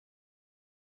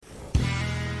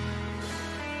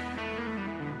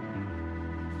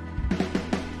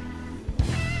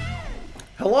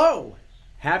Hello!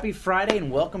 Happy Friday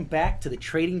and welcome back to the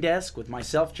Trading Desk with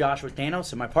myself, Joshua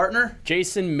Thanos, and my partner,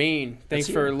 Jason Main. Thanks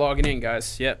for logging in,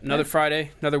 guys. Yep, another Friday,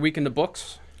 another week in the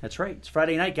books. That's right. It's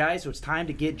Friday night, guys, so it's time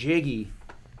to get jiggy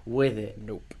with it.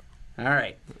 Nope. All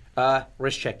right.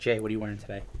 Wrist check, Jay. What are you wearing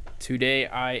today? Today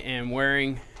I am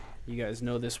wearing, you guys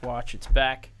know this watch, it's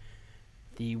back,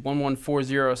 the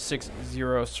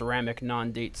 114060 ceramic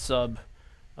non-date sub,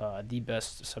 the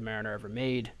best Submariner ever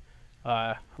made.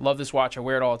 Love this watch. I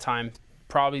wear it all the time.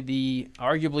 Probably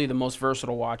arguably the most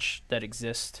versatile watch that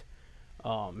exists,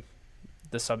 the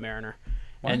Submariner.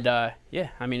 What? And yeah,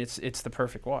 I mean it's the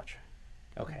perfect watch.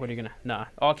 Okay. What are you gonna?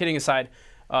 All kidding aside,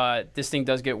 this thing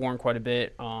does get worn quite a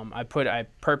bit. I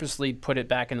purposely put it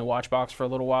back in the watch box for a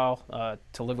little while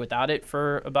to live without it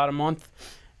for about a month,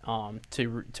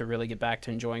 to really get back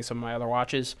to enjoying some of my other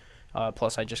watches.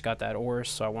 Plus, I just got that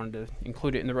Oris, so I wanted to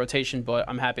include it in the rotation. But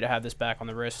I'm happy to have this back on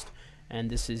the wrist, and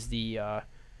this is the.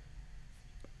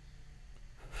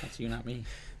 That's you, not me.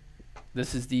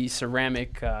 This is the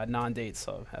ceramic non-date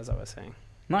sub, as I was saying.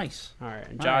 Nice. All right,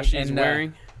 and Josh is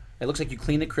wearing. It looks like you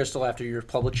cleaned the crystal after your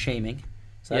public shaming.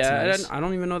 So that's yeah, nice. I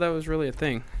don't even know that was really a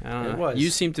thing. It was.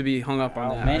 You seem to be hung up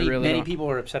on that. Many people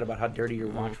are upset about how dirty your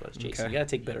watch was, Jason. Okay. You got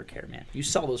to take better care, man. You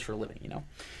sell those for a living, you know.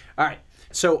 All right.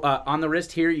 So on the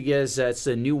wrist here, you guys, it's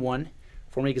a new one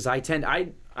for me because I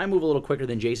move a little quicker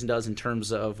than Jason does in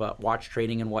terms of watch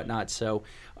trading and whatnot. So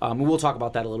we'll talk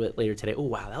about that a little bit later today. Oh,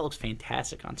 wow, that looks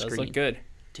fantastic on screen. Does look good.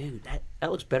 Dude,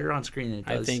 that looks better on screen than it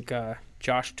does. I think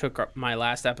Josh took my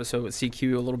last episode with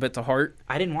CQ a little bit to heart.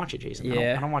 I didn't watch it, Jason.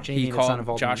 Yeah. I don't watch anything that's not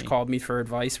involved Josh in me. called me for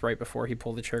advice right before he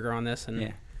pulled the trigger on this. And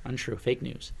yeah, untrue. Fake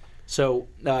news. So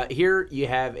here you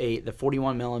have the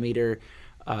 41 millimeter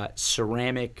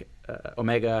ceramic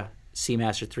Omega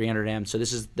Seamaster 300M. So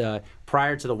this is the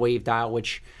prior to the wave dial,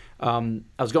 which I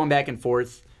was going back and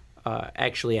forth.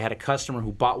 Actually, I had a customer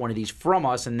who bought one of these from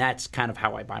us, and that's kind of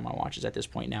how I buy my watches at this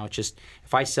point now. It's just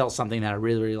if I sell something that I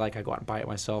really, really like, I go out and buy it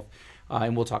myself.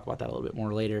 And we'll talk about that a little bit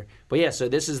more later. But yeah, so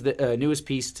this is the newest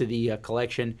piece to the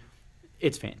collection.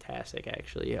 It's fantastic,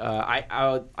 actually.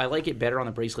 I like it better on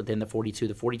the bracelet than the 42.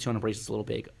 The 42 on the bracelet's a little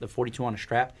big. The 42 on a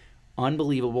strap,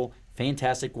 unbelievable,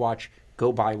 fantastic watch.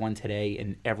 Go buy one today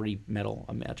in every metal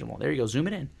imaginable. There you go. Zoom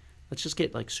it in. Let's just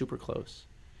get like super close.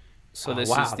 So this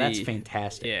wow, is that's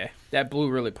fantastic. Yeah, that blue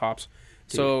really pops.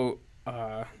 Dude. So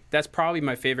that's probably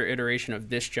my favorite iteration of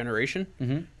this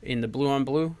generation in the blue on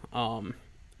blue.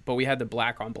 But we had the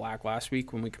black on black last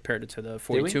week when we compared it to the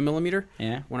 42 millimeter.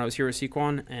 Yeah. When I was here with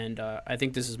Sequan, and I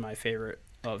think this is my favorite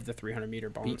of the 300 meter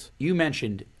bones. You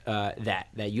mentioned that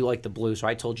you like the blue, so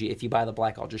I told you if you buy the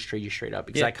black, I'll just trade you straight up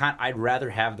because I'd rather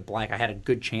have the black. I had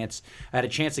a chance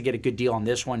to get a good deal on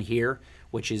this one here,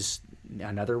 which is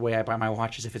another way I buy my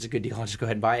watches. If it's a good deal, I'll just go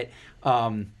ahead and buy it.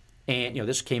 And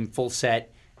this came full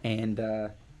set, and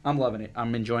I'm loving it.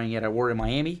 I'm enjoying it. I wore it in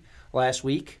Miami last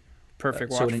week.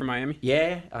 Perfect watch for Miami.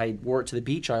 Yeah, I wore it to the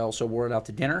beach. I also wore it out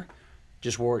to dinner.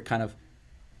 Just wore it kind of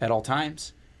at all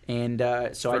times. And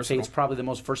so I'd say it's probably the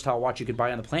most versatile watch you could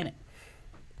buy on the planet.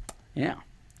 Yeah.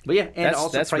 But yeah, and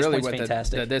also that's price really point's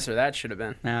fantastic. The this or that should have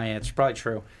been. No, yeah, it's probably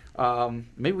true.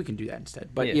 Maybe we can do that instead.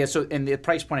 But yeah, so and the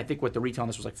price point, I think what the retail on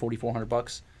this was like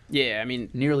 $4,400. Yeah, I mean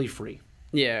nearly free.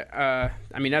 Yeah,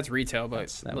 I mean that's retail,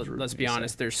 but let's be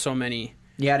honest, there's so many.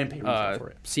 Yeah, I didn't pay retail for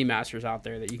it. Seamasters out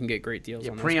there that you can get great deals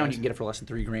on. Pre-owned you can get it for less than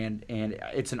 $3,000, and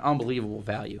it's an unbelievable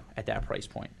value at that price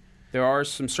point. There are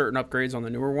some certain upgrades on the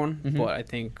newer one, but I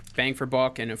think bang for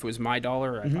buck, and if it was my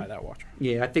dollar, I'd buy that watch.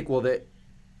 Yeah, I think the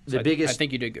biggest. I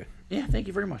think you did good. Yeah, thank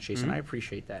you very much, Jason. I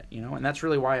appreciate that. And that's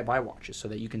really why I buy watches, so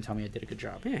that you can tell me I did a good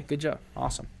job. Yeah, good job.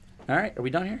 Awesome. All right, are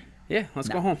we done here? Yeah, let's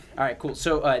go home. All right, cool.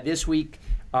 So this week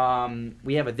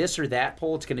we have a this or that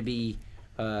poll. It's going to be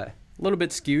a little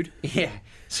bit skewed. Yeah.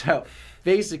 So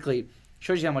basically,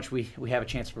 shows you how much we have a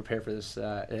chance to prepare for this,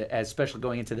 especially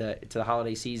going into the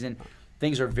holiday season.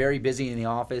 Things are very busy in the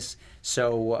office,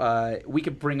 so we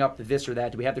could bring up the this or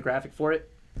that. Do we have the graphic for it?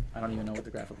 I don't even know what the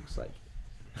graphic looks like.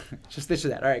 Just this or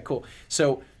that. All right, cool.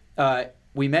 So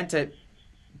we meant to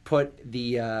put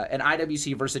an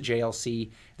IWC versus a JLC.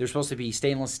 They're supposed to be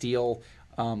stainless steel,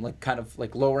 kind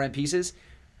of lower end pieces.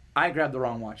 I grabbed the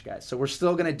wrong watch, guys. So we're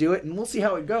still going to do it, and we'll see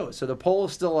how it goes. So the poll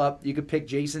is still up. You could pick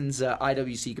Jason's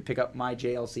IWC. You could pick up my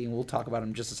JLC, and we'll talk about them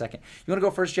in just a second. You want to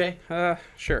go first, Jay?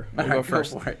 Sure. We'll go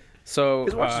first. Go for it. So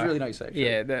his watch is really nice, actually.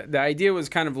 Yeah, the idea was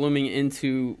kind of looming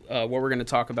into what we're going to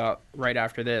talk about right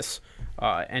after this,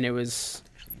 and it was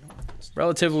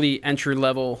relatively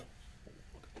entry-level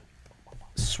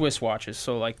Swiss watches.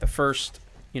 So like the first,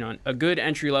 a good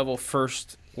entry-level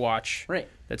first watch Right.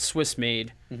 that's Swiss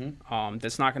made.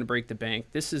 That's not going to break the bank.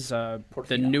 This is the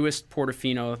newest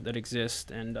Portofino that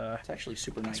exists, and It's actually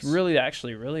super nice. it's really nice.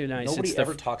 Nobody It's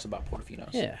ever talks about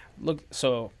Portofinos. yeah. Look,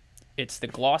 so it's the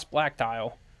gloss black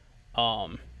dial,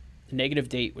 negative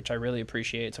date, which I really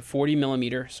appreciate. It's a 40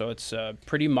 millimeter, so it's a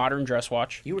pretty modern dress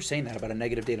watch. You were saying that about a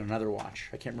negative date on another watch.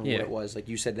 I can't remember Yeah. what it was. Like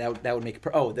you said that would make it.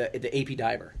 The AP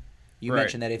Diver. You Right.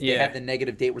 mentioned that if they Yeah. had the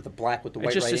negative date with the black with the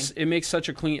white writing. It makes such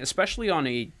a clean, especially on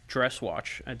a dress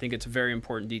watch. I think it's a very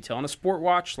important detail. On a sport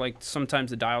watch, like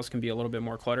sometimes the dials can be a little bit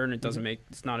more cluttered, and it doesn't make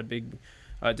it's not a big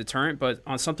deterrent. But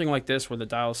on something like this, where the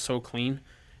dial is so clean,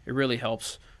 it really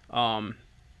helps. And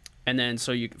then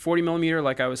 40 millimeter,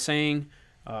 like I was saying,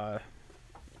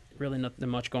 really nothing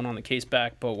much going on the case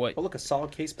back. But look, a solid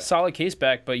case back. solid case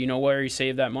back, but you know where you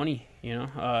save that money. You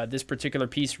know, this particular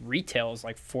piece retails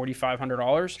like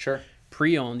 $4,500. Sure.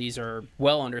 Pre-owned, these are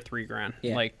well under $3,000,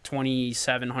 Yeah. like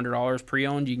 $2,700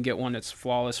 pre-owned. You can get one that's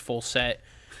flawless, full set,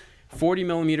 40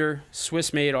 millimeter,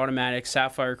 Swiss made, automatic,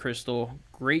 sapphire crystal,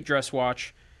 great dress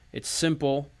watch. It's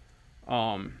simple,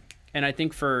 and I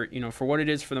think for what it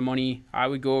is for the money, I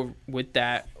would go with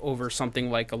that over something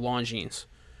like a Longines.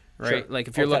 Right, Sure. like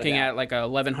if you're looking at like a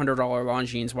 $1,100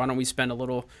 Longines, why don't we spend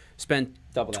Double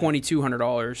that.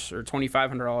 $2,200 or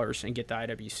 $2,500 and get the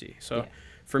IWC? So. Yeah.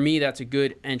 For me, that's a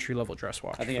good entry-level dress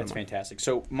watch. I think that's fantastic.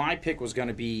 So my pick was going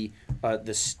to be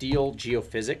the Steel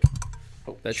Geophysic.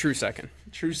 The True Second.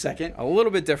 True Second. A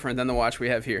little bit different than the watch we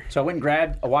have here. So I went and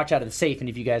grabbed a watch out of the safe, and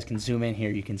if you guys can zoom in here,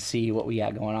 you can see what we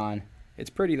got going on. It's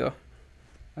pretty, though.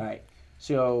 All right.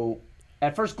 So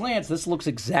at first glance, this looks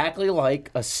exactly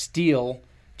like a Steel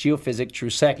Geophysic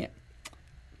True Second.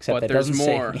 Except But that there's doesn't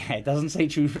more. Say, it doesn't say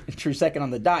True Second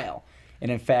on the dial.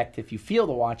 And in fact, if you feel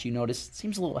the watch, you notice it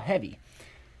seems a little heavy.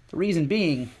 The reason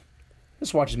being,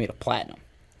 this watch is made of platinum.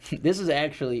 This is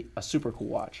actually a super cool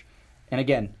watch. And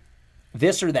again,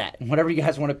 this or that, whatever you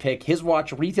guys want to pick. His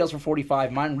watch retails for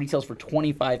 $45,000. Mine retails for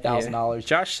 $25,000. Yeah.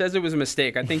 Josh says it was a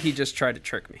mistake. I think he just tried to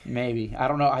trick me. Maybe. I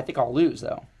don't know. I think I'll lose,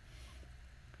 though.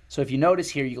 So if you notice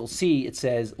here, you'll see it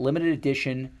says limited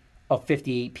edition of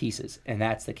 58 pieces, and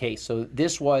that's the case. So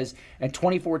this was, in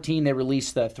 2014, they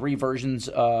released the 3 versions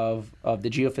of the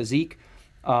Geophysique.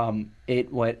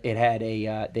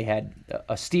 They had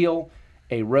a steel,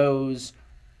 a rose.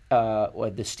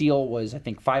 The steel was, I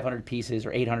think, 500 pieces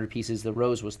or 800 pieces. The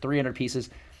rose was 300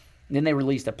 pieces. And then they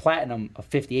released a platinum of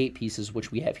 58 pieces,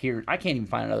 which we have here. I can't even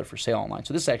find another for sale online.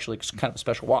 So this is actually kind of a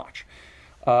special watch.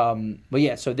 But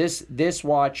yeah, so this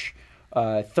watch,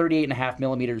 38.5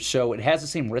 millimeters. So it has the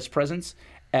same wrist presence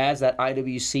as that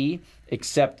IWC,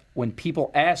 except when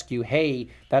people ask you, hey,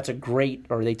 that's a great,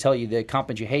 or they tell you, they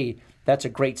compliment you, hey, that's a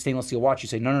great stainless steel watch. You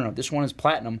say, no, this one is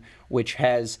platinum, which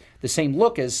has the same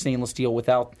look as stainless steel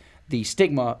without the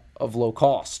stigma of low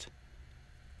cost.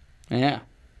 Yeah.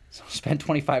 So spend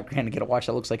 $25,000 to get a watch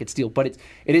that looks like it's steel, but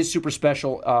it is super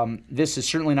special. This is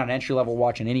certainly not an entry-level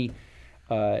watch in any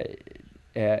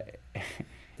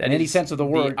any sense of the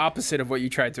word. The opposite of what you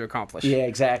tried to accomplish. Yeah,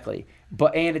 exactly.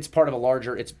 And it's part of a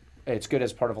larger. It's good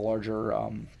as part of a larger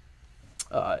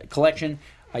collection.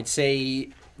 I'd say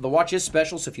the watch is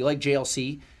special. So if you like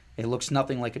JLC, it looks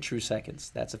nothing like a True Seconds.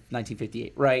 That's a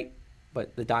 1958, right?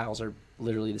 But the dials are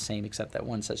literally the same, except that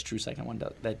one says True Second, one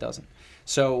that doesn't.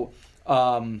 So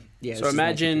yeah. So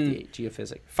imagine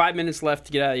Geophysic. 5 minutes left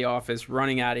to get out of the office,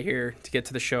 running out of here to get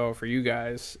to the show for you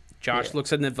guys. Josh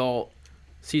looks in the vault,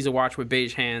 sees a watch with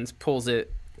beige hands, pulls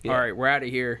it. Yeah. All right, we're out of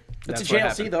here. It's a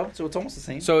JLC though, so it's almost the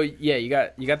same. So yeah, you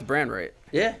got the brand right.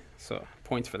 Yeah. So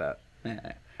points for that.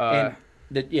 And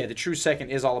the True Second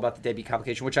is all about the deadbeat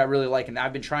complication, which I really like, and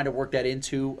I've been trying to work that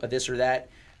into a this or that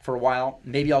for a while.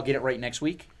 Maybe I'll get it right next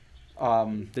week.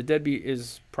 The deadbeat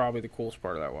is probably the coolest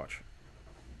part of that watch.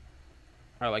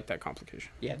 I like that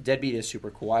complication. Yeah, deadbeat is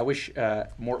super cool. I wish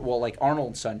more. Well, like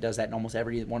Arnold & Son does that in almost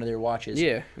every one of their watches.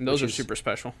 Yeah, and those are super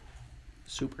special.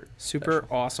 Super special.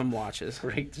 Awesome watches.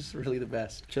 Great, just really the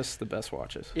best. Just the best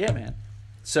watches. Yeah, man.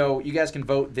 So you guys can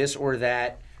vote this or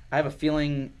that. I have a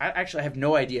feeling. I have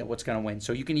no idea what's going to win.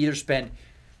 So you can either spend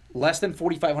less than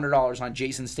 $4,500 on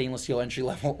Jason's stainless steel entry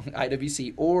level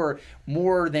IWC, or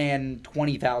more than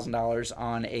 $20,000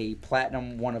 on a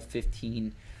platinum 1 of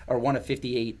 15 or 1 of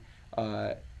 58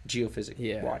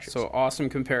 Geophysic watches. So awesome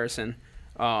comparison.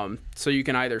 So you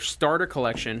can either start a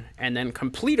collection and then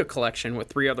complete a collection with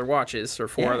 3 other watches or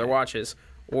 4 other watches,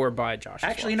 or buy Josh's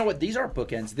watch. You know what? These are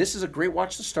bookends. This is a great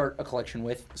watch to start a collection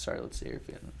with. Sorry, let's see here.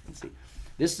 Let's see.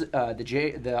 This the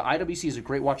IWC is a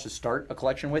great watch to start a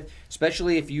collection with,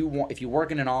 especially if you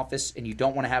work in an office and you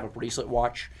don't want to have a bracelet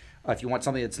watch. If you want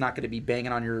something that's not going to be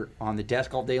banging on the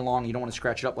desk all day long, you don't want to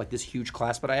scratch it up like this huge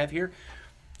clasp that I have here.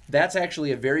 that's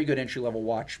actually a very good entry-level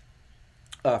watch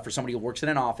for somebody who works in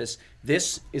an office.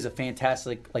 This is a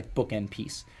fantastic like bookend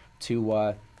piece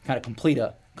to kind of complete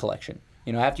a collection.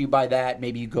 You know, after you buy that,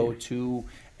 maybe you go to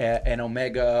an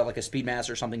Omega, like a Speedmaster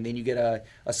or something. Then you get a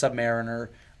Submariner.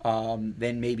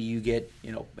 Then maybe you get,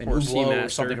 you know, an Hublot or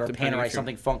something, or a Panerai,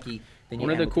 something funky. Then you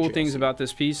one of the cool things about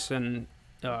this piece, and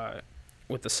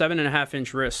with the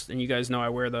 7.5-inch wrist, and you guys know I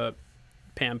wear the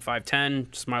PAM 510,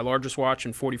 it's my largest watch,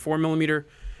 in 44 millimeter,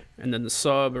 and then the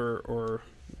Sub or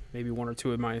maybe one or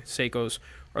two of my Seikos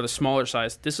are the smaller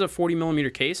size. This is a 40 millimeter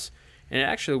case. And it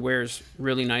actually wears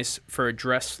really nice for a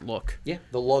dress look. Yeah,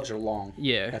 the lugs are long.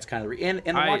 Yeah. That's kind of and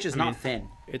the watch is not thin.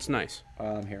 It's nice.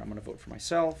 Here, I'm going to vote for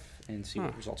myself and see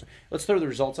what the results are. Let's throw the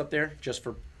results up there just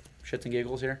for shits and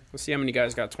giggles here. Let's see how many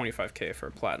guys got 25K for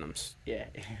platinums. Yeah.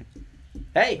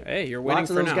 Hey, you're winning lots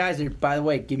of for those now. guys. By the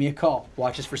way, give me a call.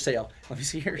 Watch is for sale. Let me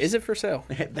see yours. Is it for sale?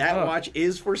 That watch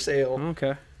is for sale.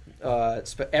 Okay.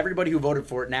 Everybody who voted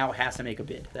for it now has to make a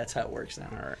bid. That's how it works now.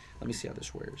 All right. Let me see how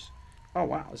this wears. Oh,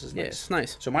 wow. This is nice. Yeah, it's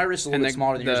nice. So my wrist is a little bit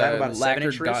smaller than yours. I have about a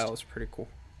 7-inch wrist. dial is pretty cool.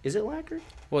 Is it lacquered?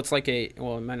 Well, it's like it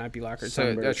might not be lacquered. It's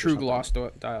Sunburst a or true something. gloss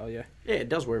dial, yeah. Yeah, it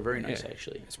does wear very nice,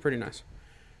 actually. It's pretty nice.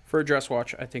 For a dress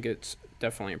watch, I think it's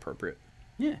definitely appropriate.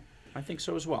 Yeah, I think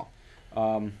so as well.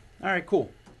 All right,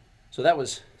 cool. So that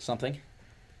was something.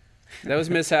 That was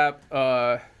mishap,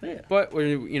 Yeah. but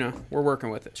we're working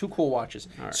with it. Two cool watches.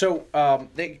 All right. So, and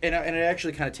it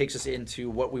actually kind of takes us into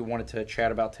what we wanted to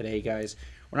chat about today, guys.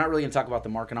 We're not really going to talk about the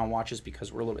market on watches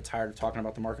because we're a little bit tired of talking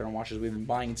about the market on watches. We've been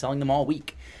buying and selling them all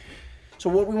week. So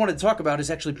what we wanted to talk about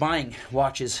is actually buying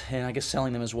watches and I guess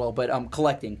selling them as well, but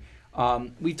collecting.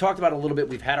 We talked about it a little bit.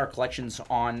 We've had our collections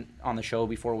on the show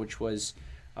before, which was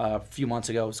a few months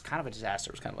ago. It was kind of a disaster.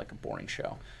 It was kind of like a boring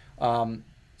show.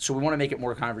 So we want to make it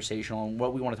more conversational, and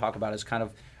what we want to talk about is kind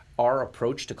of our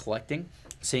approach to collecting.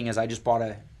 Seeing as I bought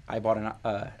an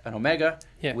Omega,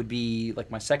 would be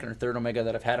like my second or third Omega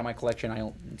that I've had in my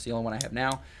collection. It's the only one I have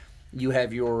now. You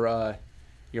have your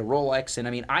Rolex, and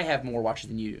I mean I have more watches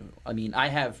than you do. I mean I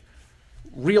have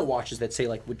real watches that say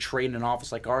like would trade in an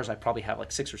office like ours. I probably have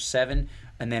like 6 or 7,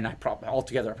 and then I probably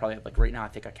have like right now I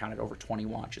think I counted over 20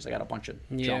 watches. I got a bunch of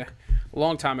junk. A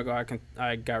long time ago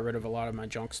I got rid of a lot of my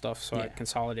junk stuff, so I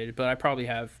consolidated. But I probably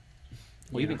have.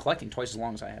 Well, you've been collecting twice as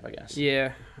long as I have, I guess.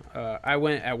 Yeah, at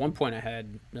one point I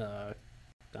had I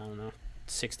don't know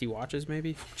 60 watches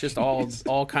maybe, just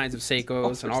all kinds of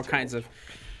Seikos and all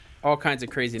kinds of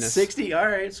craziness. 60, all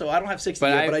right. So I don't have 60,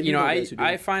 but yet,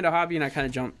 I find a hobby and I kind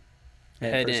of jump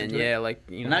head in. Yeah, like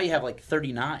Well, now you have like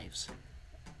 30 knives.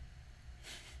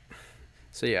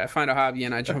 So yeah, I find a hobby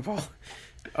and I jump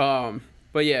all.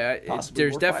 But yeah,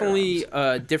 there's definitely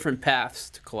different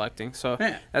paths to collecting. So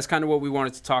that's kind of what we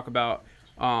wanted to talk about.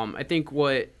 I think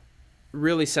what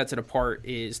really sets it apart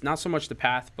is not so much the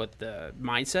path, but the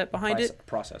mindset behind it.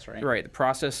 Process, right? Right, the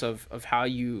process of how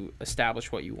you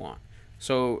establish what you want.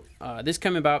 So this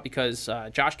came about because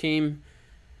Josh came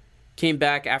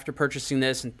back after purchasing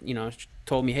this and,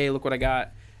 told me, hey, look what I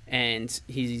got. And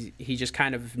he just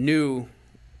kind of knew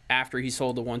after he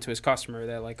sold the one to his customer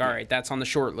that, like, all right, that's on the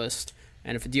short list.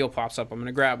 And if a deal pops up, I'm going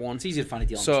to grab one. It's easy to find a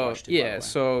deal on this watch, too, by the way.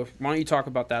 So why don't you talk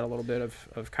about that a little bit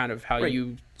of kind of how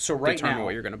you determine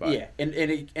what you're going to buy. Yeah,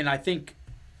 and I think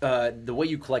the way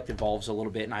you collect evolves a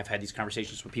little bit, and I've had these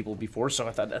conversations with people before, so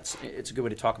I thought it's a good way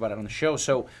to talk about it on the show.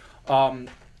 So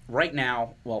right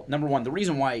now, well, number one, the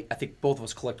reason why I think both of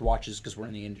us collect watches is because we're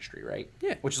in the industry, right?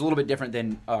 Yeah. Which is a little bit different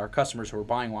than our customers who are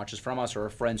buying watches from us or our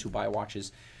friends who buy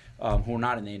watches who are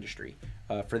not in the industry.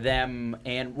 For them,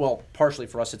 and well, partially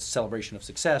for us, it's a celebration of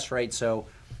success, right? So,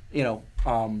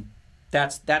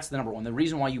 that's the number one. The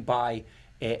reason why you buy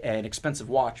an expensive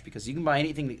watch, because you can buy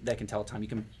anything that can tell time. You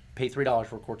can pay $3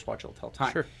 for a quartz watch that'll tell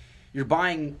time. Sure. You're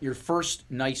buying your first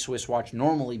nice Swiss watch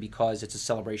normally because it's a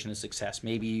celebration of success.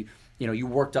 Maybe you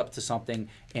worked up to something,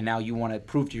 and now you want to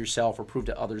prove to yourself or prove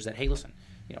to others that, hey, listen,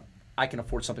 I can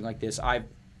afford something like this. I've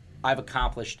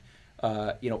accomplished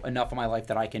enough in my life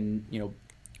that I can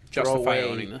justify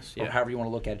owning this, or however you want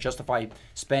to look at it, justify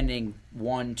spending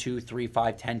 $1, $2, $3,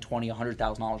 $5, $10, $20,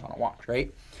 $100,000 on a watch,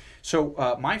 right?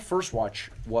 So my first watch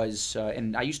was,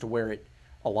 and I used to wear it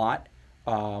a lot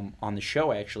on the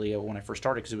show actually when I first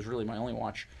started because it was really my only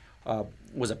watch,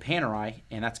 was a Panerai,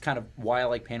 and that's kind of why I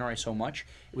like Panerai so much.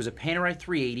 It was a Panerai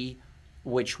 380,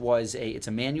 which was it's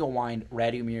a manual wind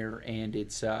Radomir, and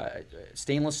it's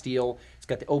stainless steel. It's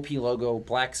got the OP logo,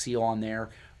 black seal on there.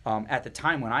 At the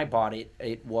time when I bought it,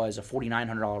 it was a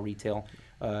 $4,900 retail.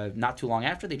 Not too long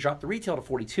after, they dropped the retail to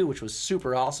 $42,000, which was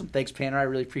super awesome. Thanks, Panerai. I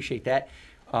really appreciate that.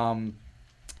 And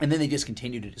then they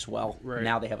discontinued it as well. Right.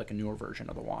 Now they have like a newer version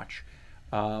of the watch.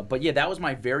 But yeah, that was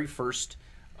my very first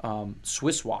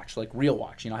Swiss watch, like real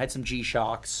watch. I had some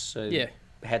G-Shocks. Yeah.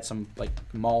 Had some like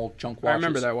mall junk watches. I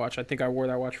remember that watch. I think I wore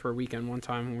that watch for a weekend one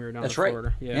time when we were down in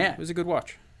Florida. Right. Yeah. It was a good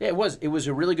watch. Yeah, it was. It was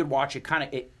a really good watch.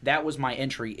 That was my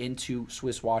entry into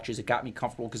Swiss watches. It got me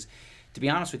comfortable because, to be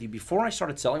honest with you, before I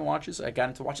started selling watches, I got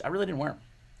into watches. I really didn't wear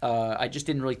them. I just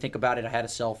didn't really think about it. I had a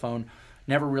cell phone.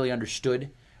 Never really understood,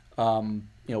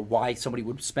 why somebody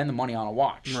would spend the money on a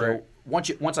watch. Right. So once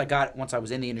I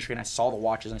was in the industry and I saw the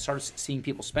watches and I started seeing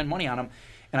people spend money on them,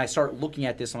 and I started looking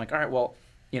at this, I'm like, all right, well,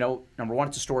 number one,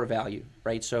 it's a store of value,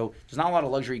 right? So there's not a lot of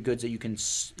luxury goods that you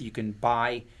can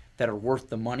buy that are worth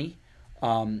the money,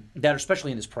 that are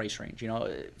especially in this price range.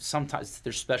 Sometimes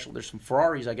there's some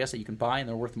Ferraris, I guess, that you can buy and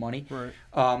they're worth money. Right.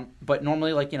 But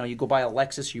normally, you go buy a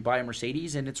Lexus, you buy a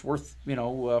Mercedes, and it's worth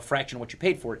a fraction of what you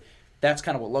paid for it. That's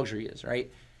kind of what luxury is, right?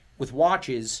 With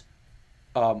watches,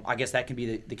 I guess that can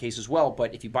be the case as well.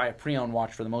 But if you buy a pre-owned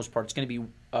watch, for the most part, it's going to be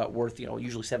worth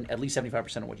usually at least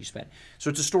 75% of what you spend. So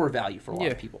it's a store of value for a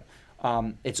lot of people.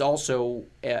 It's also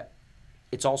a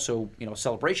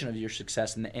celebration of your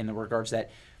success in the regards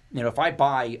that if I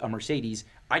buy a Mercedes,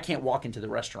 I can't walk into the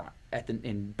restaurant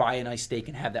and buy a nice steak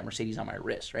and have that Mercedes on my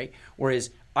wrist, right?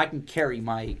 Whereas I can carry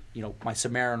my my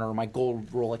Submariner or my gold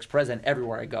Rolex President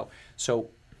everywhere I go. So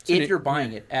if you're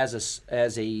buying it as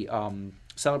a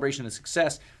celebration of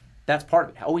success, that's part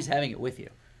of it. Always having it with you,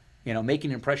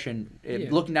 making an impression,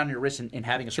 looking down your wrist and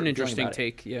having a certain interesting feeling about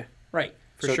take. Yeah, right.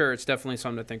 For sure, it's definitely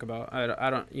something to think about. I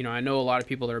don't, I know a lot of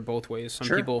people that are both ways. Some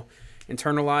people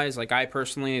internalize, like I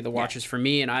personally, the watch is for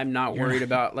me, and I'm not worried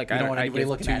about I give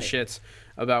two shits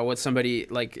about what somebody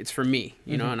like. It's for me,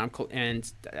 and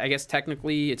and I guess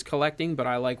technically it's collecting, but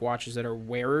I like watches that are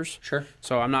wearers. Sure.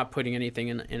 So I'm not putting anything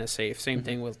in a safe. Same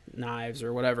thing with knives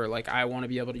or whatever. Like I want to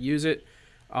be able to use it,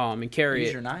 and carry it.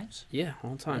 Use your knives? Yeah,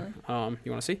 all the time. Really?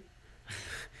 You want to see?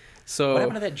 So what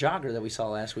happened to that jogger that we saw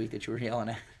last week that you were yelling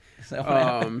at?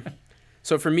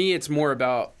 So for me, it's more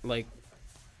about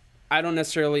I don't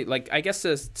necessarily I guess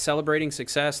the celebrating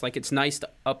success. It's nice to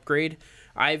upgrade.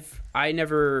 I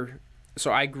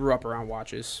grew up around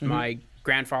watches. Mm-hmm. My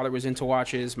grandfather was into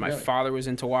watches. My father was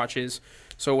into watches.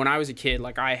 So when I was a kid,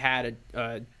 I had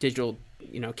a digital,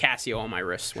 Casio on my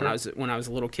wrist when I was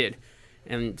a little kid,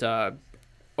 and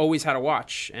always had a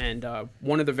watch. And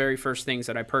one of the very first things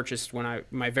that I purchased when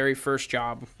my very first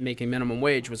job making minimum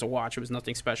wage was a watch. It was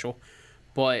nothing special,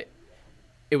 but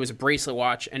it was a bracelet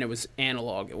watch and it was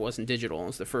analog. It wasn't digital. It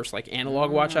was the first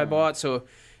analog watch I bought. So,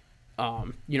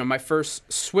 my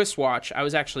first Swiss watch, I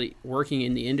was actually working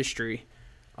in the industry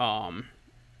for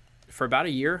about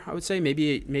a year, I would say,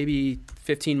 maybe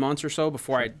 15 months or so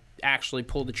before I actually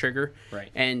pulled the trigger. Right.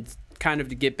 And kind of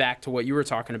to get back to what you were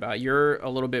talking about, you're a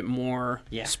little bit more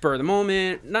spur of the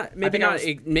moment, maybe not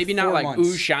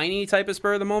ooh shiny type of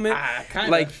spur of the moment.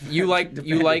 You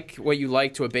like what you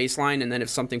like to a baseline, and then if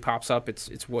something pops up,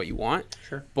 it's what you want.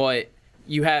 Sure. But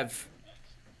you have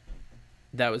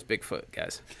that was Bigfoot,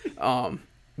 guys.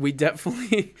 We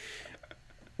definitely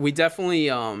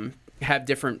have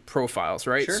different profiles,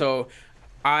 right? Sure. So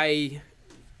I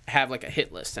have a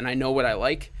hit list, and I know what I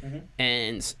like,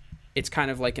 and it's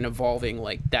kind of an evolving,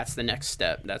 that's the next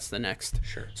step. That's the next.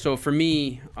 Sure. So for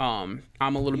me, I'm a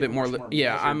little bit more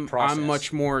I'm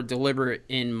much more deliberate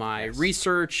in my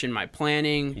research, in my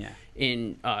planning,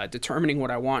 in determining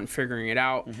what I want and figuring it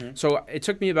out. So it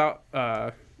took me about,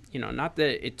 not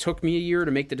that it took me a year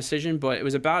to make the decision, but it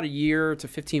was about a year to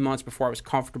 15 months before I was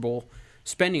comfortable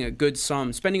spending a good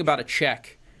sum, spending about a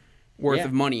check worth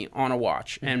of money on a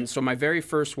watch. And so my very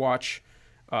first watch,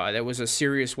 that was a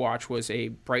serious watch, was a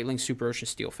Breitling Super Ocean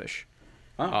Steelfish.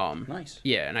 Oh, nice.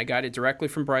 Yeah, and I got it directly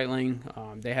from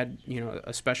Breitling. They had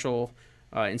a special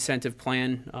incentive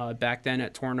plan back then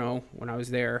at Torno when I was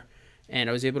there, and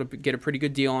I was able to get a pretty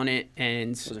good deal on it. And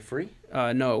was it free?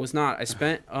 No, it was not. I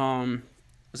spent.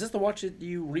 Was this the watch that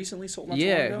you recently sold? Not yeah,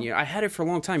 so long ago? Yeah, I had it for a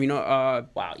long time. Wow,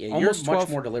 yeah, almost you're much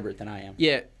more deliberate than I am.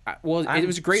 Yeah, it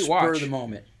was a great watch. Spur of the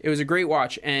moment. It was a great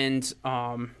watch, and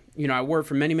I wore it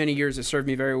for many, many years. It served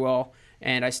me very well,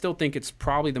 and I still think it's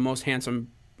probably the most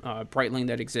handsome Breitling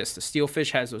that exists. The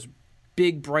Steelfish has those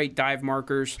big, bright dive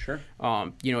markers. Sure.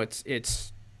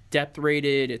 It's depth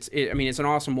rated. It's an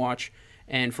awesome watch,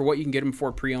 and for what you can get them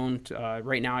for pre-owned,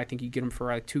 right now I think you get them for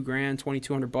 $2,000,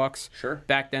 $2,200. Sure.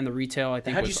 Back then the retail I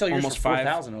think How'd was you sell almost yours for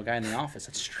 $5,000 to a guy in the office?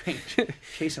 That's strange.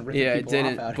 Chasing ripping yeah, people it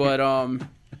didn't. off out But here.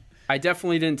 I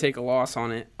definitely didn't take a loss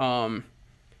on it.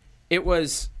 It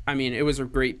was a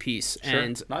great piece. Sure.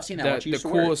 And I've seen that watch. You used to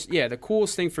wear it. the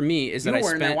coolest thing for me is you that were I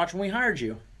wearing spent. that watch when we hired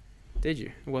you. Did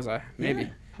you? Was I? Maybe. Yeah,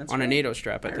 that's on right. a NATO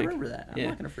strap, I think. I remember that. I'm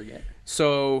not going to forget.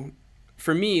 So,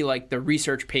 for me, the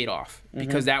research paid off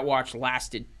because that watch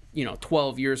lasted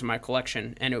 12 years of my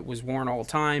collection, and it was worn all the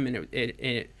time, and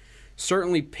it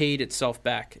certainly paid itself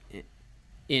back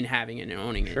in having it and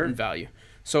owning it in value.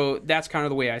 So that's kind of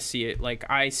the way I see it. Like,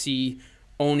 I see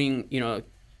owning,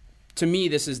 to me,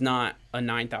 this is not a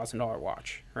 $9,000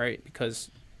 watch, right? Because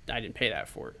I didn't pay that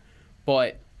for it.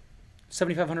 But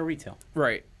 $7,500 retail.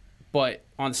 Right. But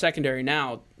on secondary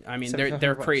now, I mean,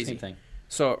 they're crazy. Same thing.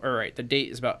 So, all right, the date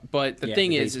is about, but the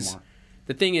thing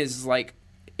is like,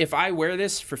 if I wear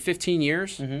this for 15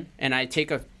 years and I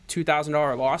take a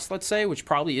 $2,000 loss, let's say, which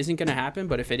probably isn't going to happen,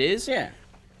 but if it is,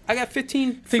 I got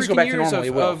 15 things go back years to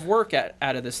normal, of work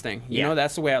out of this thing. You know,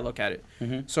 that's the way I look at it.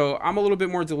 So I'm a little bit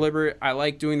more deliberate. I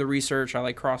like doing the research. I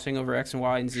like crossing over X and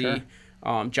Y and Z.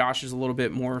 Sure. Josh is a little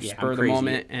bit more spur of the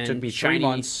moment. And it took me 3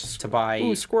 months to buy.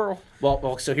 Ooh, squirrel.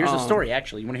 Well, so here's the story,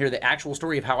 actually. You want to hear the actual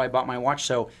story of how I bought my watch?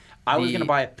 So I was going to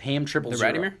buy a PAM 000. The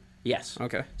Radimir? Yes.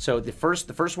 Okay. So the first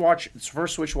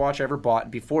Switch watch I ever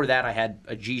bought. Before that, I had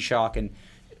a G-Shock, and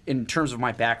in terms of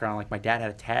my background, like, my dad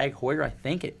had a Tag Heuer. I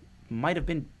think it might have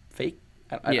been fake.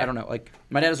 I don't know. Like,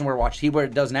 my dad doesn't wear watches. He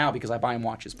does now because I buy him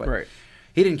watches, but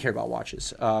he didn't care about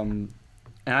watches, and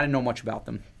I didn't know much about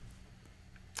them.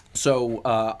 So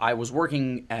I was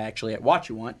working actually at Watch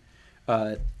You Want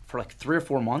for like 3 or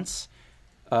 4 months,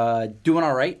 doing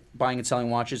all right, buying and selling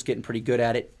watches, getting pretty good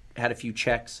at it. Had a few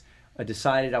checks. I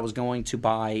decided I was going to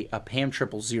buy a PAM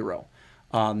 000.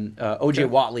 OJ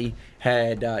Watley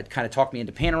had kind of talked me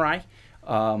into Panerai.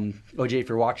 OJ, if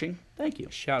you're watching, thank you.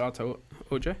 Shout out to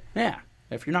OJ. Yeah.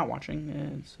 If you're not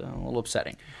watching, it's a little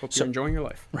upsetting. Hope you're enjoying your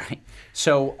life. Right.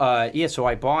 So, so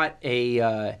I bought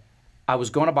I was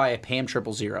going to buy a PAM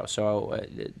 000, so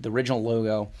the original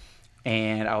logo,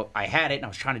 and I had it, and I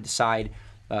was trying to decide.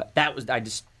 I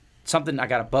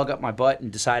got a bug up my butt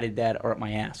and decided that, or up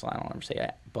my ass. Well, I don't ever say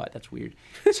butt. That's weird.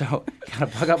 So, got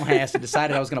a bug up my ass and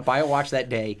decided I was going to buy a watch that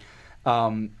day.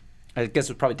 I guess it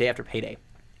was probably day after payday.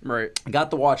 Right. I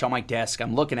got the watch on my desk.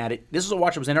 I'm looking at it. This is a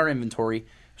watch that was in our inventory. It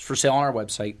was for sale on our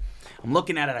website. I'm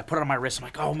looking at it. I put it on my wrist. I'm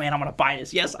like, oh, man, I'm going to buy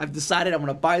this. Yes, I've decided I'm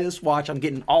going to buy this watch. I'm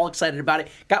getting all excited about it.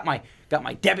 Got my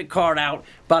debit card out,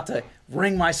 about to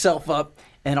ring myself up.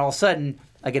 And all of a sudden,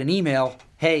 I get an email.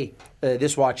 Hey,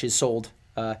 this watch is sold.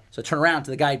 So I turn around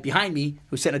to the guy behind me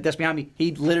who's sitting at the desk behind me.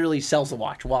 He literally sells the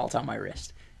watch while it's on my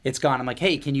wrist. It's gone. I'm like,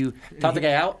 hey, can you talk the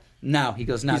guy out? No. He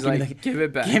goes, no. Give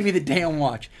it back. Give me the damn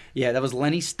watch. Yeah, that was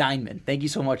Lenny Steinman. Thank you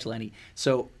so much, Lenny.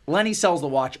 So Lenny sells the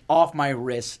watch off my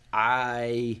wrist.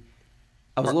 I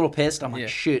was a little pissed. I'm like,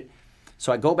 shit.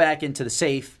 So I go back into the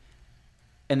safe,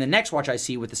 and the next watch I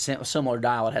see with a similar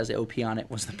dial, it has the OP on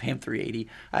it, was the PAM 380.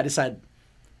 I decided,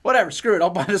 whatever, screw it. I'll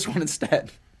buy this one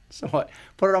instead. So I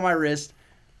put it on my wrist.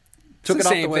 Took it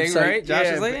off the website. Thing, right? Josh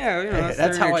is like,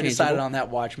 that's how I decided on that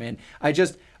watch, man. I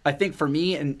think for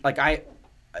me, and like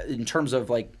in terms of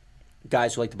like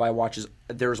guys who like to buy watches,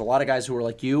 there's a lot of guys who are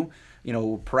like you,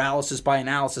 paralysis by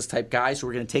analysis type guys who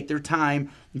are going to take their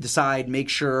time, decide, make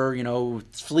sure,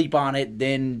 sleep on it,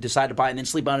 then decide to buy it, and then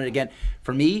sleep on it again.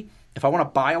 For me, if I want to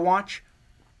buy a watch,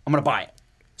 I'm going to buy it.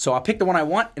 So I'll pick the one I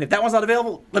want, and if that one's not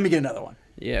available, let me get another one.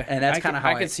 Yeah, and that's kind of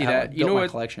how I could see that. My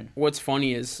collection. What's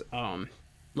funny is,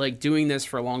 like, doing this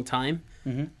for a long time,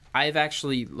 I've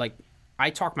actually, like, I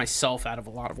talk myself out of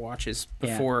a lot of watches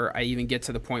before I even get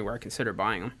to the point where I consider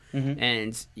buying them.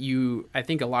 And I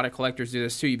think a lot of collectors do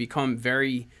this too. You become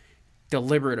very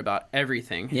deliberate about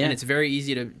everything, and it's very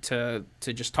easy to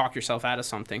just talk yourself out of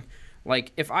something.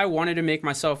 Like, if I wanted to make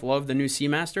myself love the new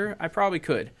Seamaster, I probably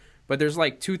could. But there's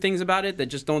like 2 things about it that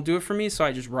just don't do it for me, so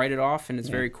I just write it off, and it's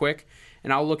very quick.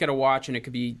 And I'll look at a watch, and it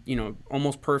could be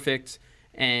almost perfect,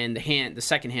 and the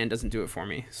second hand doesn't do it for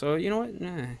me. So you know what?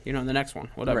 The next one,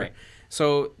 whatever. Right.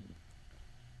 So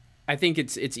I think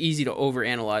it's easy to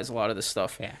overanalyze a lot of this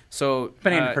stuff. Yeah. So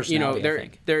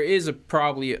there is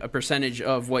probably a percentage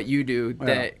of what you do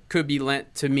that could be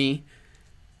lent to me,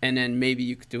 and then maybe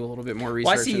you could do a little bit more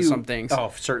research on some things.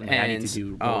 Oh, certainly, I need to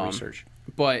do more research.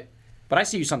 But I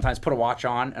see you sometimes put a watch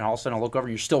on, and all of a sudden I look over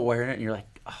and you're still wearing it, and you're like,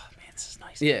 oh man, this is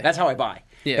nice. Yeah. That's how I buy.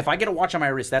 Yeah. If I get a watch on my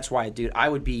wrist, that's why, dude.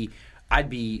 I'd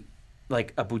be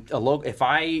like a local.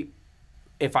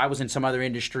 If I was in some other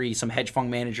industry, some hedge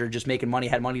fund manager just making money,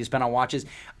 had money to spend on watches,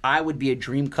 I would be a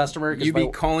dream customer. You'd be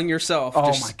calling yourself,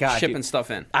 my God, shipping dude.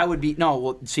 Stuff in. I would be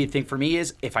see, the thing for me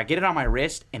is if I get it on my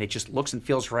wrist and it just looks and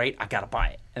feels right, I gotta buy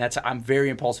it, and I'm very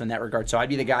impulsive in that regard. So I'd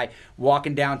be the guy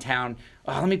walking downtown.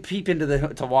 Let me peep into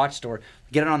the watch store,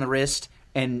 get it on the wrist,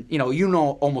 and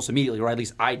almost immediately, or at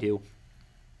least I do,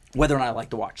 whether or not I like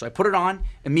the watch. So I put it on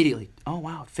immediately. Oh,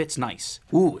 wow, it fits nice.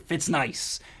 Ooh, it fits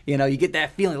nice. You get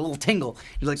that feeling, a little tingle.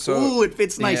 You're like, ooh, it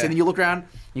fits nice. Yeah. And then you look around,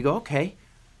 you go, okay,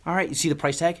 all right, you see the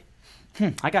price tag?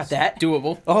 I got that.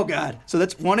 Doable. Oh God. So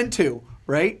that's 1 and 2,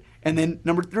 right? And then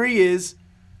number 3 is,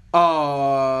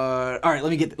 all right.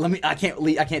 I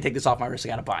can't take this off my wrist. I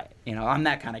gotta buy it. I'm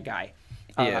that kind of guy.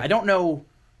 I don't know.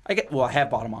 I have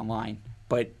bought them online,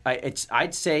 but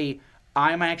I'd say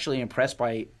I'm actually impressed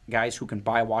by guys who can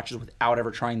buy watches without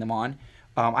ever trying them on.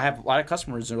 I have a lot of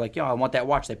customers that are like, I want that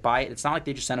watch. They buy it. It's not like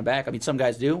they just send it back. I mean, some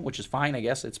guys do, which is fine, I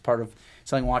guess. It's part of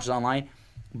selling watches online.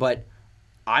 But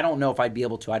I don't know if I'd be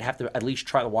able to. I'd have to at least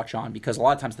try the watch on because a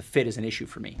lot of times the fit is an issue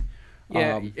for me.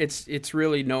 Yeah, it's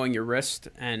really knowing your wrist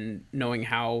and knowing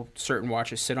how certain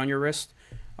watches sit on your wrist.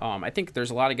 I think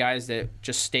there's a lot of guys that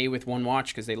just stay with one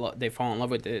watch because they fall in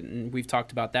love with it, and we've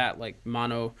talked about that, like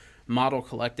model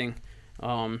collecting.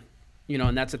 And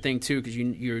that's a thing too because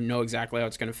you know exactly how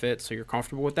it's going to fit, so you're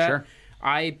comfortable with that. Sure.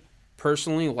 I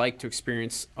personally like to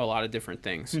experience a lot of different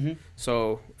things. Mm-hmm.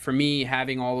 So for me,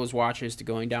 having all those watches to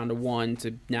going down to one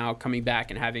to now coming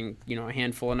back and having a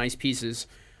handful of nice pieces.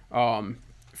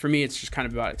 For me, it's just kind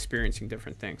of about experiencing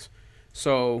different things.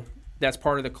 So that's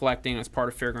part of the collecting. That's part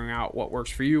of figuring out what works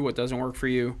for you, what doesn't work for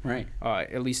you. Right.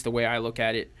 At least the way I look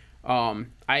at it.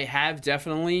 I have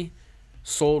definitely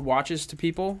sold watches to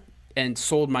people and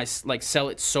sell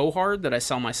it so hard that I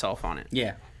sell myself on it.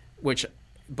 Yeah.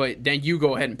 But then you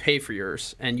go ahead and pay for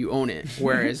yours and you own it.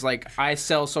 Whereas I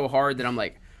sell so hard that I'm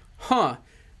like,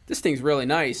 this thing's really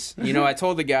nice. I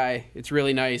told the guy it's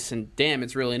really nice and damn,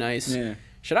 it's really nice. Yeah.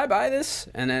 Should I buy this?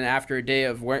 And then after a day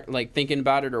of thinking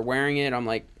about it or wearing it, I'm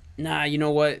like, nah, you know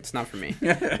what? It's not for me.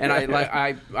 And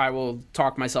I will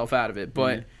talk myself out of it.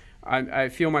 But I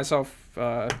feel myself,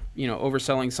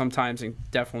 overselling sometimes and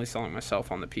definitely selling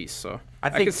myself on the piece. So I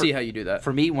can see how you do that.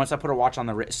 For me, once I put a watch on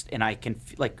the wrist and I can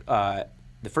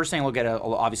the first thing I look at,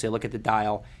 obviously I look at the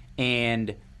dial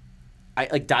and I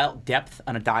like dial depth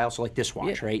on a dial. So like this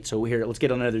watch, right? So here, let's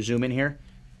get another zoom in here.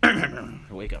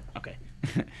 Wake up. Okay.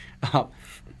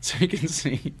 So you can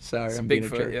see. Sorry, I'm being a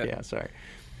jerk. Yeah, sorry.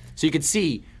 So you can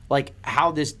see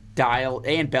how this dial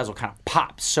and bezel kind of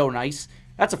pops so nice.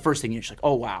 That's the first thing you're just like,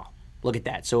 oh wow, look at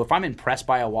that. So if I'm impressed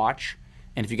by a watch,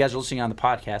 and if you guys are listening on the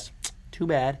podcast, too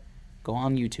bad. Go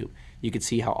on YouTube. You can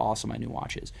see how awesome my new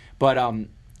watch is. But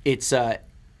it's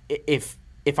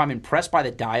if I'm impressed by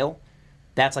the dial,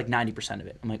 that's like 90% of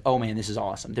it. I'm like, oh man, this is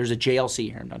awesome. There's a JLC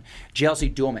here. I'm done.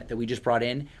 JLC Dualmet that we just brought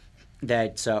in.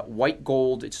 That's white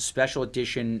gold. It's a special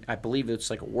edition. I believe it's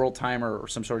like a World Timer or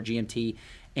some sort of GMT,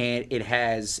 and it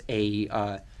has a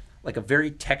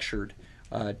very textured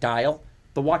dial.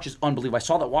 The watch is unbelievable. I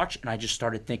saw that watch and I just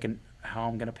started thinking how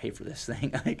I'm gonna pay for this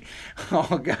thing.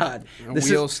 Oh God,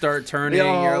 wheels start turning.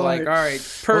 You're like, all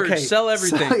right, purge, sell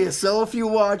everything. Sell a few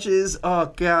watches.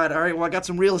 Oh God, all right. Well, I got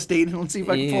some real estate. Let's see if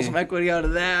I can pull some equity out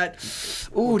of that.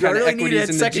 Ooh, do I really need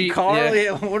that second car?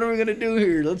 Yeah. What are we gonna do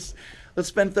here? Let's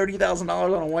spend $30,000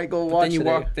 on a white gold watch.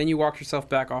 Then you walk yourself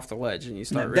back off the ledge and you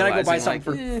start realizing. Then I go buy something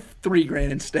for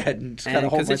 $3,000 instead and just kind of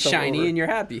hold myself because it's shiny over. And you're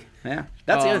happy. Yeah,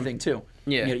 that's the other thing too.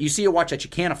 Yeah, you see a watch that you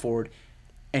can't afford,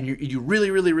 and you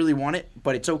really, really, really want it,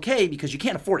 but it's okay because you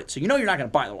can't afford it. So you're not going to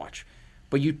buy the watch,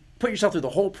 but you put yourself through the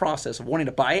whole process of wanting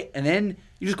to buy it, and then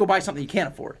you just go buy something you can't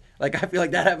afford. I feel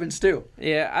like that happens too.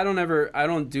 Yeah, I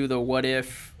don't do the what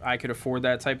if I could afford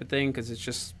that type of thing because it's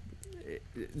just.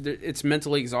 It's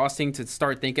mentally exhausting to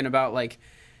start thinking about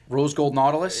rose gold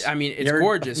Nautilus. I mean, it's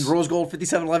gorgeous. Rose gold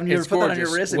 5711. You ever put that on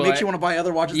your wrist? It makes you want to buy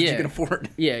other watches that you can afford.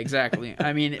 Yeah, exactly.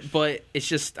 I mean, but it's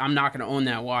just I'm not going to own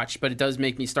that watch. But it does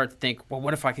make me start to think, well,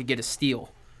 what if I could get a steel?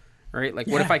 Right?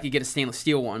 What if I could get a stainless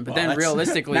steel one? But then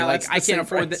realistically, I can't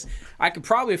afford that. I could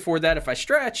probably afford that if I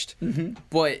stretched. Mm-hmm.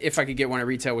 But if I could get one at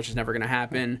retail, which is never going to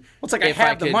happen. Well, it's I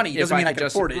have the money. It doesn't mean I can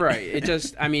afford it. Right. It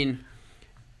just, I mean.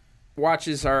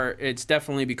 Watches it's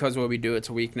definitely because of what we do. It's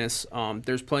a weakness.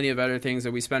 There's plenty of other things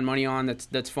that we spend money on.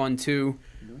 That's fun too.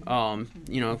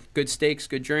 Good steaks,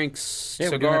 good drinks,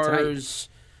 cigars.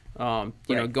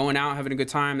 Going out, having a good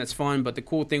time. That's fun. But the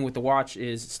cool thing with the watch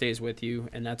is it stays with you,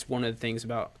 and that's one of the things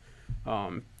about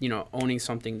owning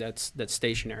something that's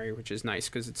stationary, which is nice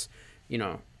because it's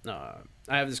I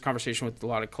have this conversation with a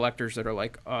lot of collectors that are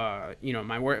like,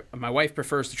 my wife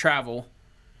prefers to travel.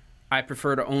 I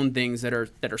prefer to own things that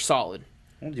are solid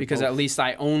because at least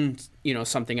I own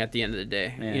something at the end of the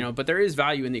day. Yeah. But there is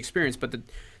value in the experience. But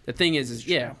the thing is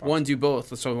one, do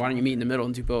both. So why don't you meet in the middle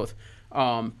and do both?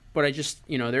 But I just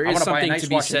there is something to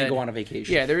be said. Go on a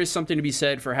vacation. Yeah, there is something to be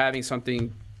said for having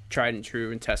something tried and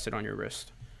true and tested on your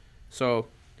wrist. So.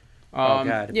 Oh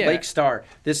God, yeah. Lake Star.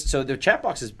 So the chat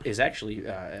box is actually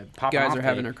popping off. Guys are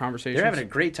having their conversations. They're having a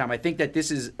great time. I think that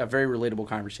this is a very relatable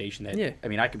conversation. I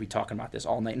mean, I could be talking about this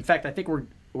all night. In fact, I think we're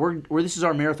this is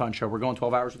our marathon show. We're going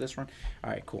 12 hours with this one. All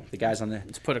right, cool. The guys on the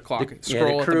Let's put a clock. the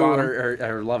Scroll at the crew bottom.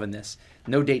 are loving this.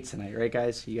 No dates tonight, right,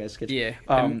 guys? You guys get Yeah.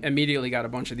 Immediately got a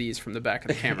bunch of these from the back of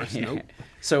the camera. So nope.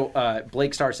 So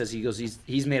Blake Starr says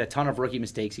he's made a ton of rookie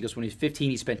mistakes. He goes, when he was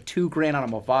 15, he spent $2,000 on a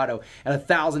Movado and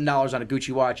 $1,000 on a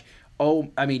Gucci watch.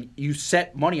 Oh, I mean, you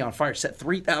set money on fire, set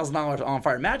 $3,000 on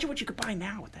fire. Imagine what you could buy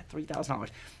now with that $3,000.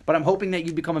 But I'm hoping that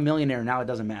you become a millionaire. Now it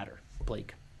doesn't matter,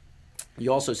 Blake.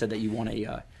 You also said that you want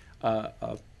a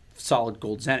solid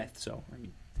gold Zenith. So, I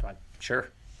mean, sure.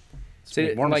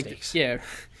 So more mistakes. Yeah.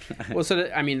 Well, so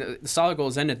I mean, the solid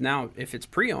gold Zenith now, if it's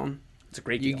pre-owned, it's a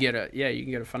great deal. You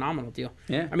can get a phenomenal deal.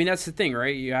 Yeah. I mean, that's the thing,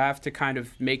 right? You have to kind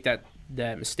of make that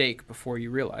mistake before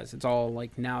you realize it's all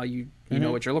like now you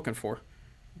know what you're looking for.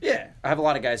 Yeah, I have a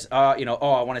lot of guys. I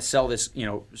want to sell this,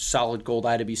 solid gold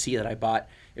IWC that I bought.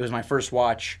 It was my first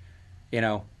watch.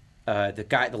 The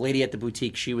lady at the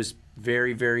boutique, she was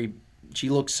very, very. She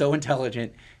looked so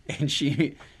intelligent, and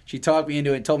she talked me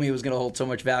into it and told me it was going to hold so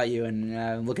much value.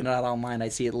 And looking at it online, I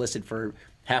see it listed for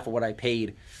half of what I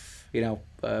paid.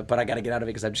 But I got to get out of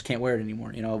it because I just can't wear it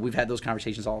anymore. We've had those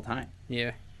conversations all the time.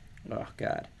 Yeah. Oh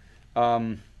God.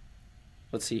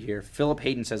 Let's see here. Philip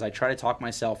Hayden says, I try to talk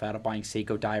myself out of buying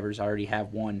Seiko divers. I already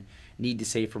have one. Need to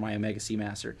save for my Omega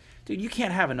Seamaster. Dude, you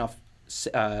can't have enough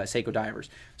Seiko divers.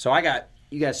 So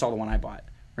you guys saw the one I bought,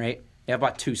 right? Yeah, I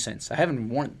bought 2 since. I haven't even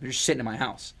worn them. They're just sitting in my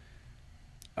house.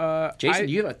 Jason,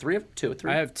 do you have two or three?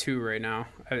 I have 2 right now.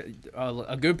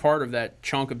 A good part of that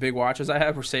chunk of big watches I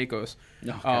have were Seikos.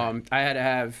 Oh, I had to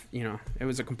have, it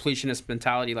was a completionist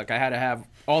mentality. Like I had to have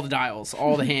all the dials,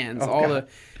 all the hands,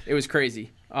 it was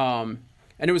crazy.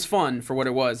 And it was fun for what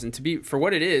it was, and for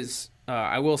what it is,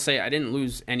 I will say I didn't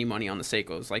lose any money on the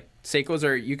Seikos. Like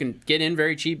Seikos you can get in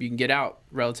very cheap, you can get out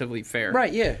relatively fair.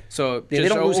 Right, yeah. So they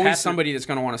just don't lose always somebody that's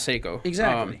going to want a Seiko.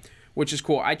 Exactly. Which is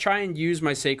cool. I try and use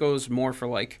my Seikos more for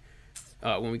like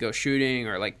when we go shooting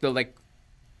or like the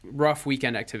rough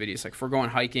weekend activities, like if we're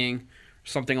going hiking or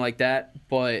something like that.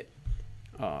 But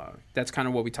that's kind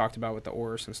of what we talked about with the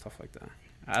Oris and stuff like that.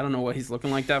 I don't know what he's looking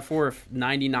like that for. If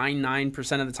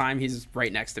 99.9% of the time he's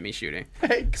right next to me shooting.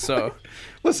 Hey, so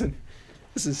listen,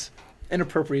 this is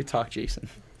inappropriate talk, Jason.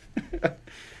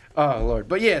 Oh Lord,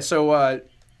 but yeah. So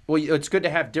it's good to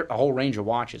have a whole range of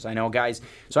watches. I know, guys.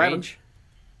 So range.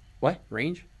 What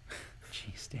range?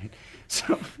 Jeez, dude.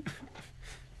 So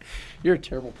you're a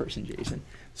terrible person, Jason.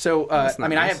 So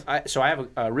nice. I have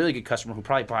a really good customer who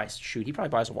probably buys. He probably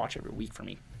buys a watch every week for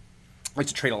me. Likes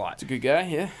to trade a lot. It's a good guy,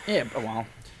 yeah. Yeah, well,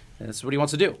 that's what he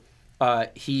wants to do.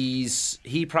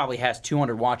 He probably has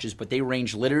 200 watches, but they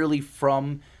range literally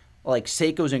from like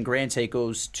Seikos and Grand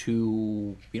Seikos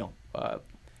to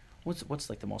what's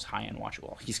like the most high end watch?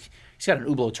 Well, he's got an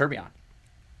Hublot Tourbillon.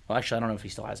 Well, actually, I don't know if he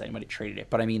still has that. He might have traded it,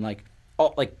 but I mean like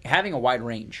having a wide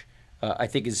range, I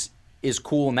think is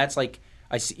cool, and that's like.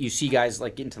 You see guys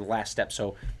like get into the last step.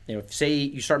 So, say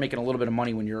you start making a little bit of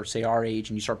money when you're, say, our age,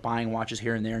 and you start buying watches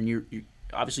here and there, and you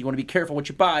obviously want to be careful what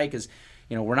you buy because,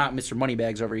 we're not Mr.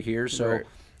 Moneybags over here. So, right.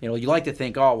 You like to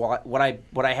think, oh, well, what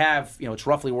I have, it's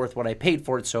roughly worth what I paid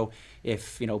for it. So,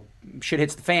 if shit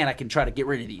hits the fan, I can try to get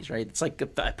rid of these, right? It's like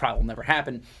that probably will never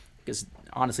happen because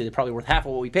honestly, they're probably worth half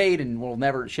of what we paid, and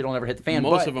shit will never hit the fan.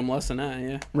 Most of them less than that,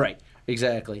 yeah. Right,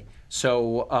 exactly.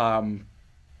 So.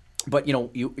 But,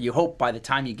 you hope by the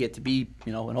time you get to be,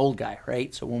 an old guy,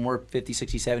 right? So when we're 50,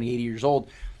 60, 70, 80 years old,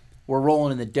 we're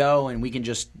rolling in the dough and we can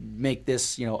just make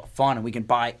this, fun and we can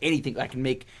buy anything. I can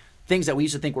make things that we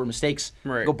used to think were mistakes.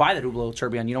 Right. Go buy that Hublot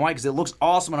Tourbillon. You know why? Because it looks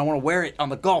awesome and I want to wear it on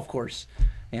the golf course.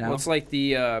 Well, it's like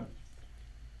the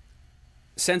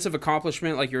sense of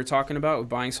accomplishment like you were talking about with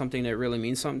buying something that really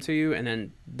means something to you, and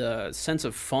then the sense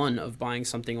of fun of buying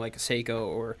something like a Seiko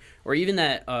or even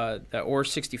that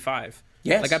Oris 65.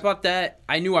 Yes. Like I bought that.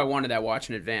 I knew I wanted that watch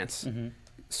in advance. Mm-hmm.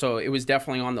 So it was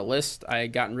definitely on the list. I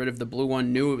had gotten rid of the blue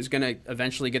one, knew it was going to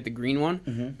eventually get the green one.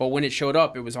 Mm-hmm. But when it showed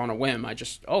up, it was on a whim. I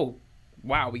just,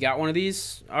 wow, we got one of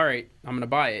these? All right, I'm going to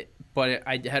buy it. But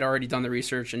I had already done the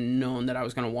research and known that I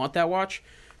was going to want that watch.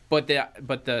 But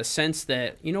the sense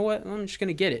that, you know what, I'm just going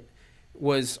to get it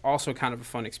was also kind of a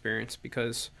fun experience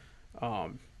because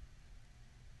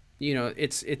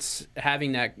it's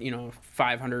having that,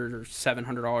 $500 or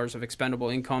 $700 of expendable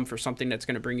income for something that's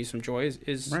going to bring you some joy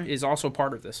is also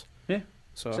part of this. Yeah,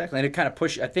 so exactly. And it kind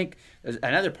of I think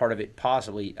another part of it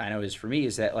possibly, I know is for me,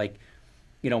 is that like,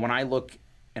 when I look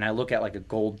at like a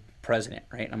gold president,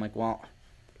 right? And I'm like, well,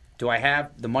 do I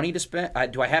have the money to spend?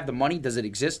 Do I have the money? Does it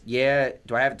exist? Yeah.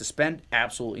 Do I have it to spend?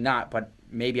 Absolutely not. But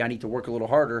maybe I need to work a little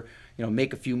harder,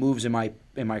 make a few moves in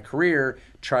my career,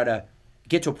 try to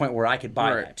get to a point where I could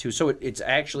buy that too. So it's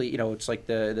actually, it's like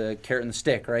the carrot and the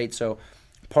stick, right? So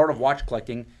part of watch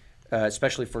collecting,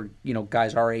 especially for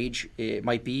guys our age, it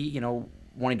might be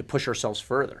wanting to push ourselves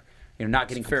further. Not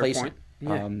getting complacent.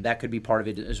 Yeah. That could be part of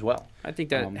it as well. I think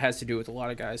that has to do with a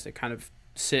lot of guys that kind of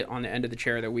sit on the end of the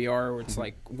chair that we are, where it's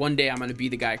like, one day I'm going to be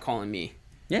the guy calling me.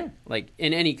 Yeah. Like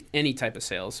in any type of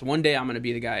sales, one day I'm going to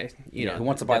be the guy, who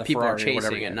wants to buy the people Ferrari are chasing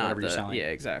or whatever, and not whatever you're selling. Yeah,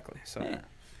 exactly. So. Yeah.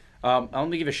 Let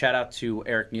me give a shout out to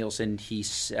Eric Nielsen. He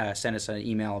sent us an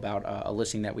email about a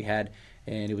listing that we had,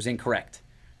 and it was incorrect.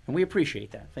 And we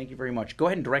appreciate that. Thank you very much. Go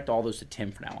ahead and direct all those to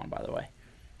Tim from now on, by the way.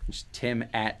 It's Tim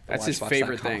at That's his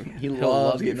favorite thing. He He'll loves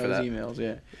love you getting for those that.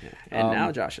 emails, yeah. And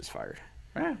now Josh is fired.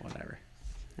 Whatever.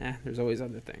 There's always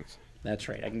other things. That's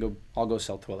right. I'll go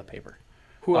sell toilet paper.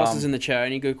 Who else is in the chat?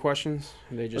 Any good questions?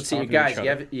 Are they just let's see, guys.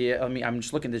 I'm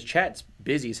just looking. This chat's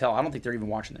busy as hell. I don't think they're even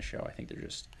watching the show. I think they're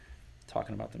just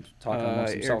talking amongst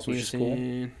themselves, which is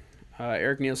cool.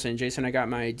 Eric Nielsen, Jason, I got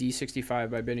my D65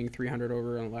 by bidding $300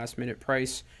 over on the last minute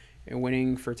price and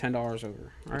winning for $10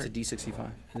 over. What's a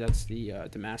D65? That's the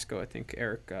Damasco. I think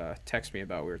Eric texted me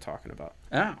about. We were talking about.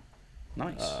 Oh,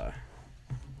 nice.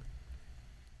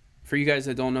 For you guys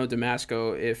that don't know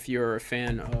Damasco, if you're a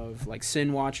fan of like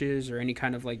Sin watches or any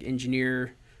kind of like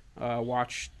engineer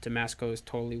watch, Damasco is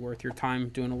totally worth your time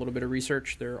doing a little bit of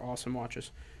research. They're awesome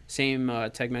watches. Same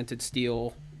tegmented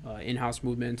steel, in-house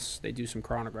movements. They do some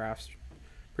chronographs.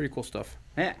 Pretty cool stuff.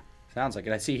 Yeah, sounds like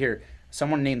it. I see here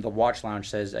someone named the Watch Lounge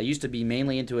says, I used to be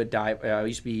mainly a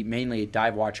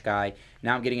dive watch guy.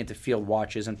 Now I'm getting into field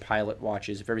watches and pilot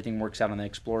watches. If everything works out on the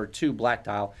Explorer 2 black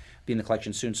dial, be in the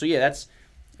collection soon. So yeah, that's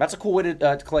a cool way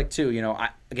to collect too.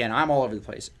 I'm all over the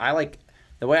place.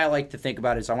 The way I like to think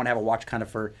about it is I want to have a watch kind of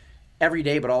for every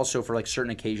day, but also for like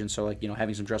certain occasions. So like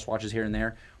having some dress watches here and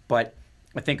there. But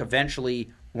I think eventually,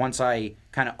 once I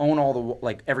kind of own all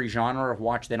the every genre of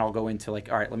watch, then I'll go into all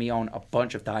right, let me own a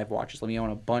bunch of dive watches. Let me own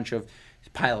a bunch of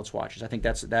pilots watches. I think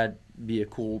that'd be a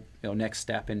cool next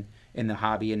step in the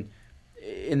hobby. And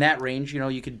in that range,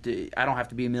 you could. I don't have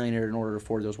to be a millionaire in order to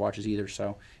afford those watches either.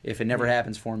 So if it never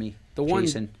happens for me,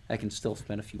 Jason, I can still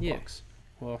spend a few bucks.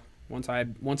 Well, once I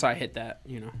hit that,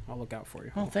 I'll look out for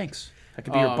you. Oh, thanks. I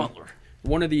could be your butler.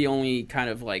 One of the only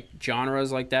kind of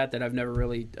genres like that I've never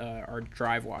really are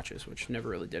drive watches, which never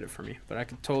really did it for me. But I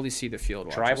could totally see the field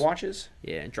watches. Drive watches?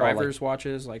 Yeah, drivers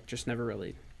watches, just never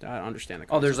really. I don't understand the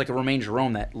concept. Oh, there's a Romain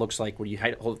Jerome that looks like where you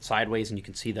hold it sideways and you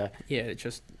can see the. Yeah,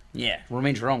 Yeah,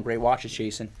 Romain Jerome, great watches,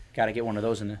 Jason. Got to get one of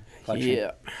those in the collection.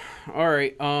 Yeah. All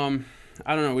right. I don't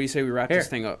know. What do you say we wrap this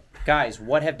thing up? Guys,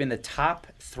 what have been the top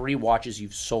 3 watches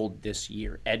you've sold this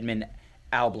year? Edmund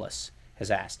Alblas has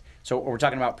asked. So we're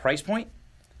talking about price point?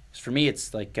 For me, it's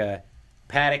Patek,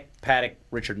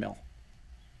 Richard Mille.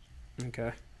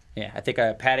 Okay. Yeah, I think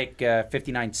a Patek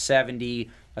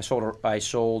 5970. I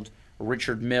sold a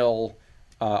Richard Mille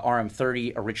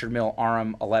RM30, a Richard Mille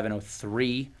RM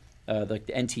 1103, the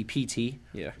NTPT.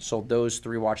 Yeah. Sold those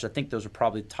 3 watches. I think those are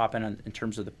probably top end in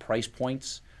terms of the price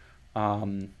points. Yeah.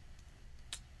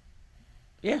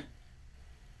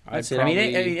 That's it. I mean,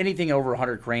 anything over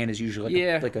 $100,000 is usually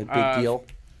a big deal.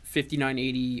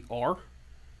 5980R.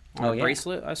 On a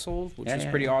bracelet I sold, which was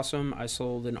pretty awesome. I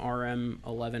sold an RM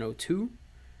 1102,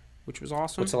 which was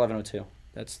awesome. What's 1102?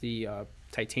 That's the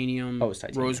titanium,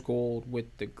 rose gold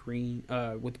with the green,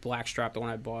 with the black strap. The one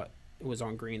I bought was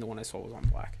on green. The one I sold was on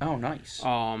black. Oh, nice.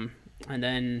 And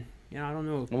then I don't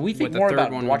know. Well, we think more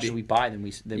about the watches we buy than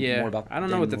more about. I don't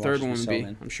know what the third one would be.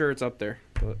 I'm sure it's up there.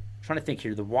 But I'm trying to think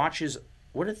here. The watches.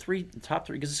 What are the top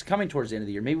 3? Because it's coming towards the end of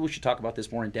the year. Maybe we should talk about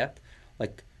this more in depth.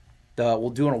 We'll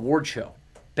do an award show.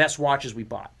 Best watches we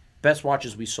bought. Best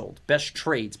watches we sold. Best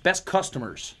trades. Best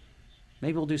customers.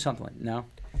 Maybe we'll do something like that. No?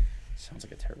 Sounds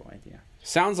like a terrible idea.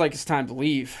 Sounds like it's time to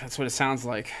leave. That's what it sounds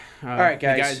like. All right,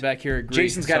 guys. The guys back here agree.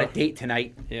 Jason's got a date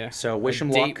tonight. Yeah. So wish him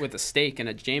luck. A date with a steak and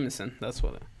a Jameson. That's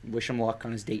what. Wish him luck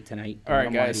on his date tonight. All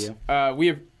right, guys.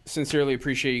 We sincerely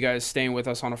appreciate you guys staying with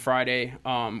us on a Friday.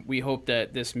 We hope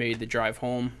that this made the drive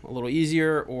home a little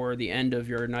easier or the end of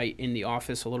your night in the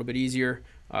office a little bit easier.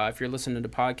 If you're listening to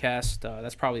the podcast,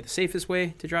 that's probably the safest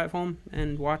way to drive home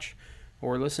and watch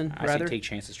or listen, I say take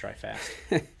chances, drive fast.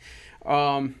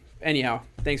 Anyhow,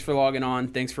 thanks for logging on.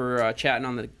 Thanks for chatting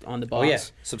on the box. Oh, yeah.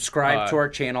 Subscribe to our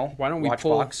channel. Why don't we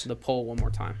pull the poll one more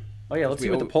time? Oh, yeah. Let's see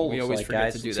what the poll looks like,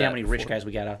 guys. To do see how many rich guys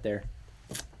we got out there.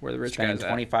 Where the rich guys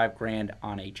at? $25,000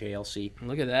 on a JLC.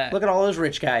 Look at that. Look at all those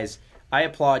rich guys. I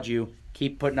applaud you.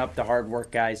 Keep putting up the hard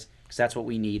work, guys, because that's what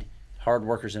we need. Hard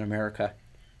workers in America.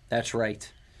 That's right.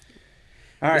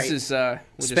 All right. This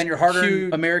is spend your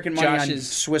hard-earned American money on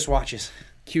Swiss watches.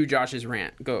 Cue Josh's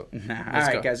rant. Go. All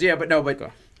right, guys. Yeah, but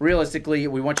realistically,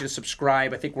 we want you to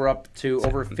subscribe. I think we're up to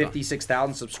over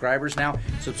 56,000 subscribers now.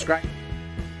 Subscribe.